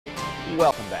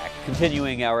Welcome back.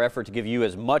 Continuing our effort to give you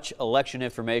as much election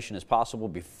information as possible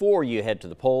before you head to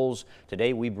the polls.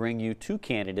 Today we bring you two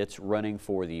candidates running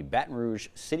for the Baton Rouge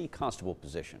City Constable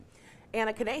position.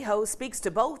 Anna Conejo speaks to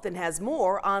both and has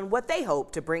more on what they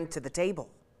hope to bring to the table.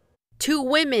 Two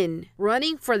women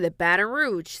running for the Baton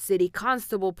Rouge City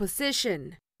Constable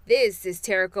position. This is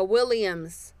Terrica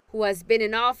Williams, who has been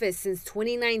in office since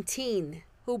 2019.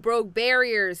 Who broke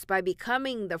barriers by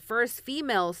becoming the first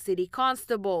female city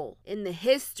constable in the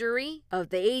history of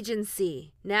the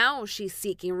agency. Now she's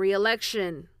seeking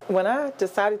re-election. When I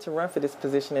decided to run for this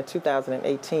position in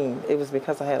 2018, it was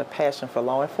because I had a passion for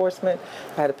law enforcement,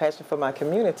 I had a passion for my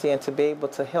community, and to be able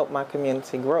to help my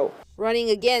community grow. Running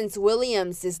against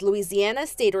Williams is Louisiana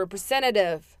State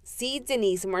Representative C.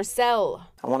 Denise Marcelle.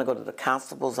 I want to go to the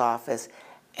constable's office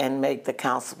and make the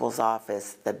constable's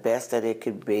office the best that it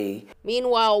could be.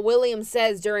 Meanwhile, Williams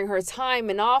says during her time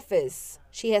in office,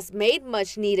 she has made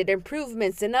much needed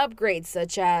improvements and upgrades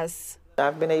such as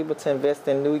I've been able to invest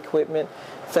in new equipment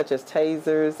such as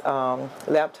tasers,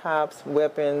 laptops,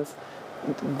 weapons,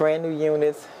 brand new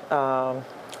units,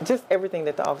 just everything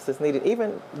that the officers needed,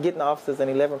 even getting the officers an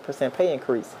 11% pay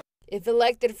increase. If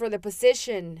elected for the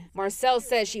position, Marcelle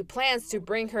says she plans to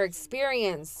bring her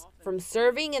experience from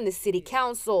serving in the city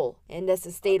council and as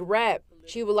a state rep.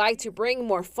 She would like to bring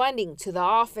more funding to the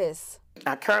office.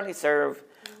 I currently serve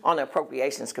on the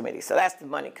appropriations committee, so that's the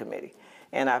money committee.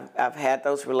 And I've had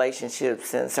those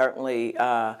relationships and certainly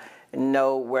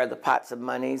know where the pots of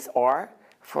monies are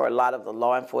for a lot of the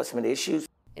law enforcement issues.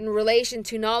 In relation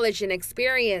to knowledge and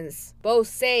experience, both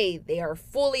say they are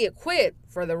fully equipped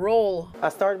for the role. I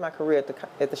started my career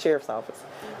at the sheriff's office.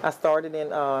 I started in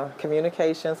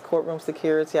communications, courtroom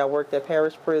security. I worked at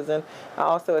Parish Prison. I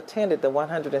also attended the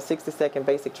 162nd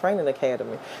Basic Training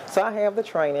Academy. So I have the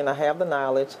training, I have the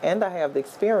knowledge, and I have the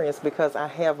experience because I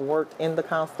have worked in the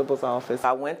constable's office.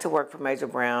 I went to work for Major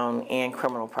Brown in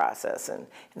criminal processing in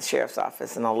the sheriff's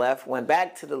office, and I left, went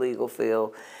back to the legal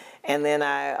field. And then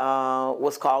I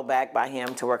was called back by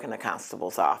him to work in the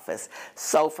constable's office.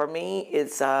 So for me,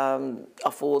 it's a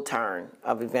full turn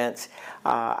of events.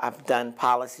 I've done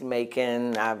policy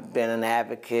making, I've been an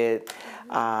advocate,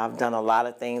 I've done a lot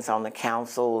of things on the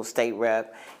council, state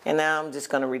rep, and now I'm just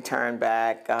going to return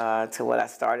back to what I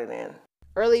started in.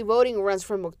 Early voting runs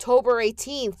from October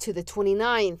 18th to the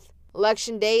 29th.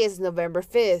 Election day is November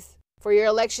 5th. For your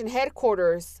election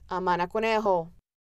headquarters, I'm Anna Conejo.